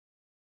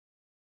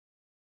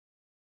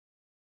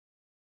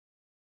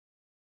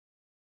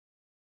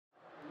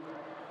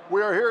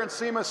We are here in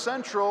SEMA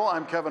Central.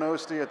 I'm Kevin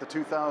Ostie at the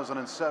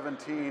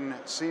 2017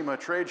 SEMA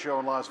Trade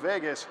Show in Las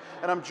Vegas,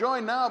 and I'm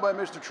joined now by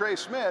Mr. Trey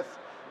Smith,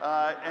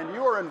 and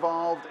you are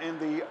involved in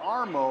the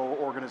ARMO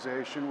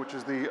organization, which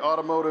is the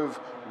Automotive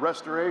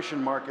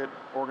Restoration Market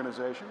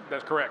Organization.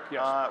 That's correct,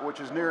 yes.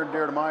 Which is near and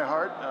dear to my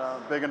heart.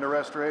 Big into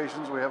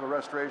restorations. We have a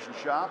restoration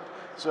shop,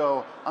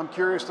 so I'm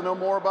curious to know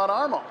more about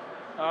ARMO.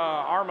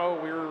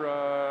 ARMO,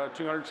 we're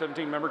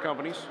 217 member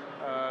companies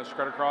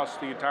spread across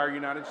the entire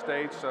United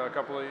States, a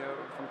couple of,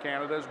 from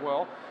Canada as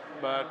well.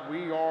 But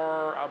we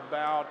are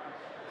about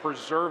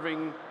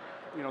preserving,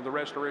 the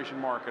restoration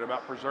market,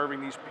 about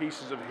preserving these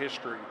pieces of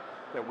history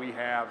that we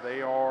have.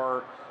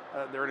 They're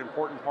an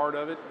important part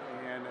of it,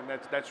 and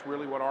that's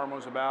really what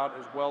ARMO's about,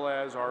 as well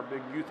as our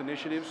big youth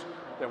initiatives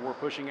that we're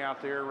pushing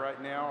out there right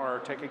now. Our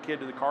Take a Kid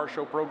to the Car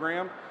Show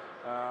program.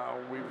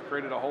 We've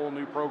created a whole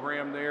new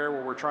program there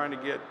where we're trying to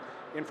get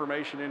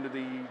information into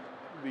the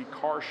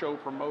car show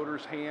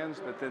promoters' hands,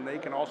 that then they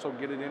can also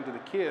get it into the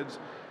kids,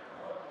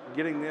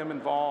 getting them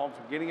involved,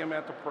 getting them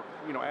at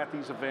at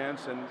these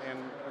events, and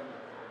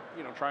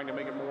trying to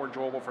make it more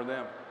enjoyable for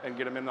them and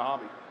get them in the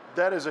hobby.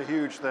 That is a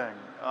huge thing.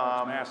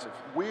 It's massive.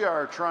 We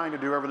are trying to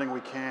do everything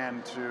we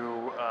can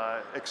to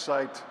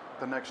excite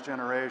the next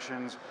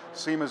generations.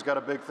 SEMA's got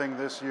a big thing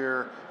this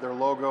year. Their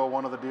logo,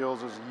 one of the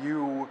deals is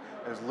you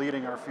as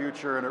leading our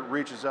future, and it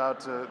reaches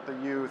out to the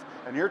youth.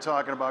 And you're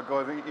talking about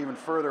going even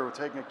further with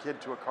taking a kid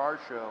to a car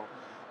show.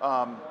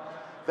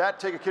 That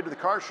Take a Kid to the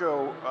Car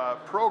Show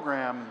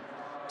program,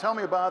 tell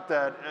me about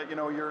that.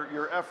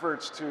 Your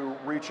efforts to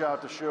reach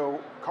out to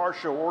car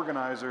show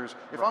organizers.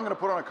 If I'm going to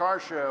put on a car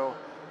show,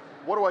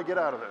 what do I get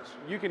out of this?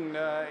 You can,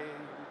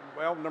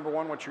 well, number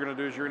one, what you're going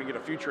to do is you're going to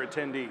get a future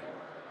attendee.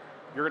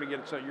 You're going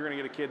to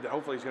get a kid that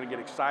hopefully is going to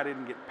get excited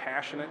and get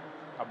passionate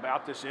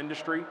about this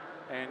industry.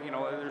 And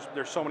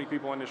there's so many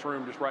people in this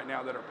room just right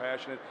now that are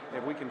passionate.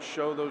 If we can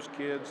show those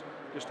kids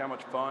just how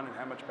much fun and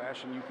how much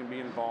passion you can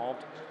be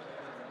involved,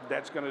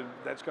 that's going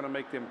to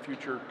make them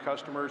future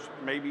customers,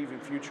 maybe even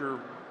future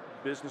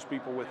business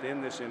people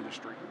within this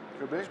industry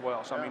as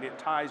well. So yeah. I mean, it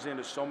ties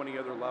into so many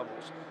other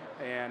levels.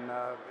 And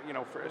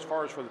as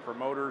far as for the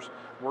promoters,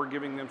 we're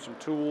giving them some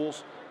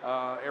tools,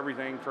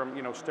 everything from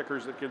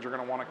stickers that kids are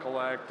going to want to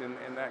collect and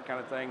that kind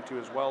of thing, to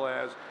as well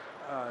as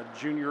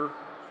junior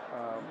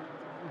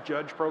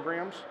judge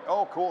programs.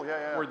 Oh, cool,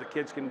 yeah. Where the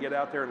kids can get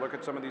out there and look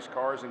at some of these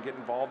cars and get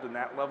involved in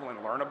that level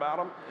and learn about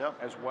them. Yep.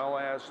 As well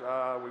as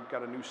we've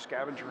got a new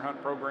scavenger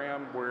hunt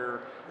program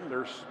where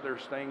there's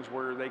things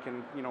where they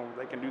can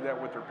do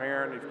that with their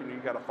parent. If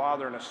you've got a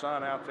father and a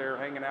son out there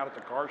hanging out at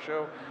the car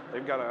show,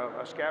 they've got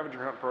a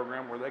scavenger hunt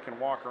program where they can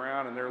walk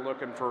around and they're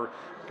looking for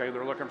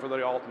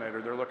the alternator,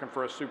 they're looking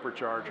for a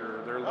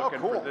supercharger, they're looking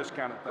for this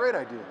kind of thing. Great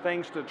idea.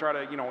 Things to try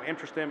to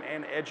interest them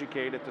and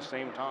educate at the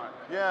same time.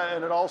 Yeah,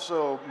 and it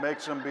also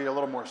makes them be a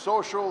little more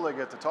social. They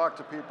get to talk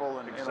to people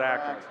and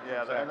interact.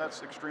 Yeah, exactly. And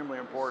that's extremely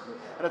important.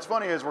 And it's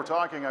funny, as we're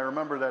talking, I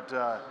remember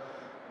that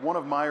one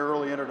of my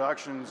early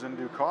introductions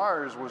into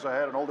cars was I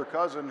had an older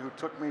cousin who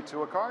took me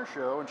to a car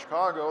show in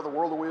Chicago, the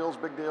World of Wheels,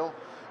 big deal.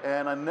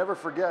 And I never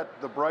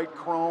forget the bright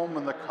chrome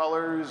and the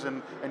colors,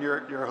 and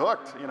you're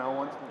hooked,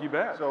 You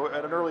bet. So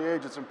at an early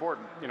age, it's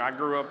important. I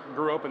grew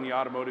up in the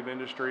automotive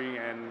industry,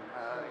 and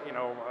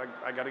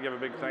I got to give a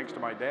big thanks to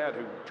my dad,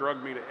 who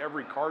drugged me to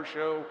every car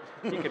show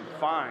he could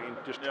find,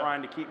 just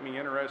trying to keep me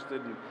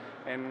interested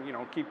and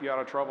keep you out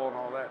of trouble and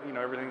all that,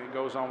 everything that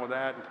goes on with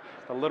that.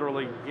 And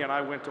literally, I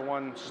went to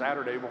one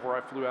Saturday before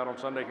I flew out on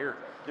Sunday here.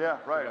 Yeah,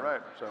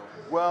 right. So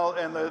well,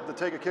 and the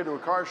Take a Kid to a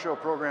Car Show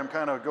program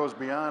kind of goes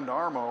beyond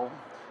ARMO.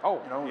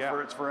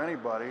 It's for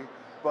anybody.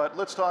 But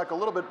let's talk a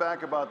little bit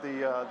back about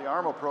the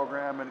ARMO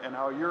program and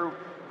how you're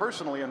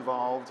personally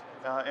involved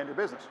in your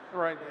business.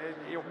 Right.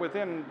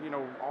 Within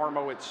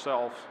ARMO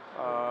itself,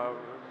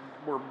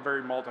 we're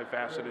very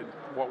multifaceted.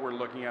 What we're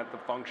looking at, the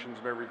functions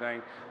of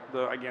everything.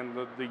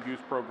 The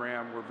youth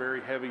program, we're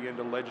very heavy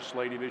into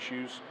legislative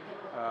issues.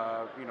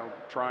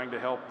 Trying to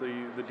help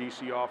the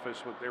DC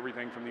office with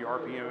everything from the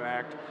RPM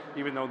Act,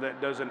 even though that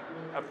doesn't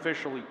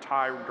officially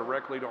tie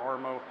directly to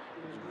ARMO,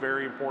 it's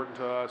very important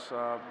to us,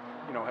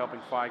 helping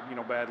fight,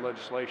 bad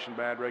legislation,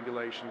 bad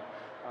regulation.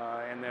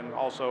 And then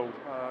also,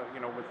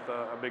 with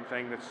a big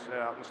thing that's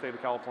out in the state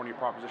of California,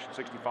 Proposition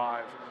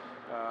 65.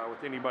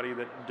 With anybody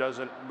that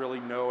doesn't really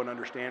know and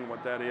understand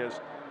what that is,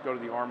 go to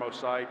the ARMO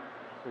site.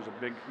 There's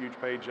a big, huge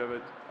page of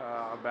it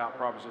about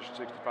Proposition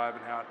 65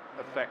 and how it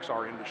affects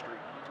our industry.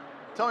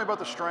 Tell me about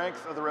the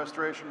strength of the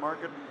restoration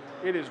market.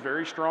 It is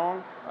very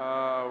strong.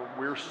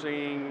 We're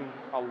seeing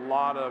a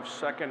lot of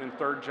second and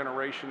third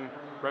generation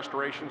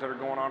restorations that are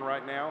going on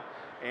right now.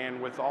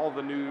 And with all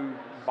the new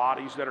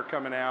bodies that are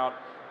coming out,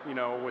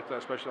 with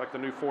especially like the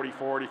new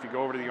 4040, if you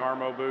go over to the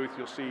ARMO booth,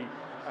 you'll see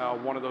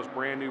one of those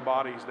brand new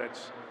bodies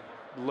that's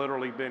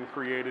literally been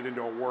created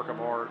into a work of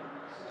art.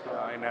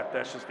 And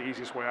that's just the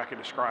easiest way I can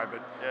describe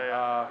it.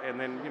 And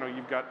then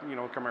you've got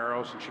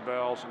Camaros and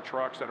Chevelles and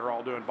trucks that are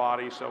all doing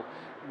bodies. So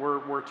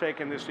we're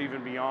taking this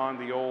even beyond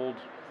the old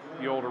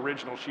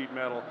original sheet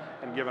metal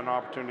and giving an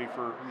opportunity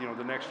for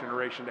the next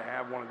generation to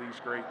have one of these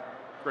great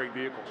great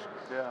vehicles.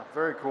 Yeah,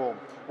 very cool.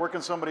 Where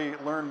can somebody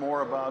learn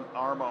more about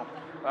ARMO?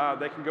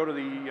 They can go to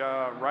the,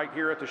 right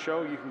here at the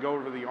show, you can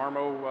go to the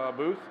ARMO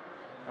booth,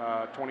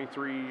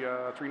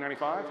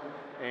 395,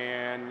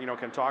 and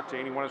can talk to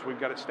any one of us. We've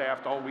got it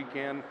staffed all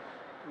weekend,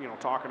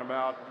 talking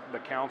about the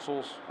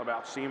councils,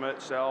 about SEMA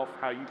itself,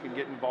 how you can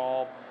get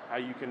involved, how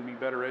you can be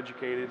better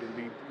educated and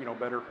be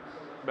better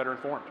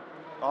informed.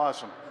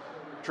 Awesome.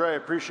 Trey,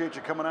 appreciate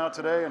you coming out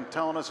today and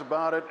telling us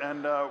about it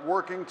and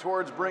working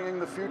towards bringing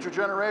the future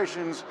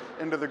generations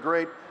into the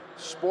great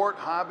sport,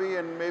 hobby,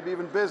 and maybe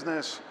even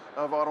business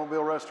of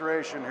automobile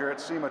restoration here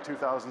at SEMA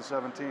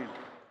 2017.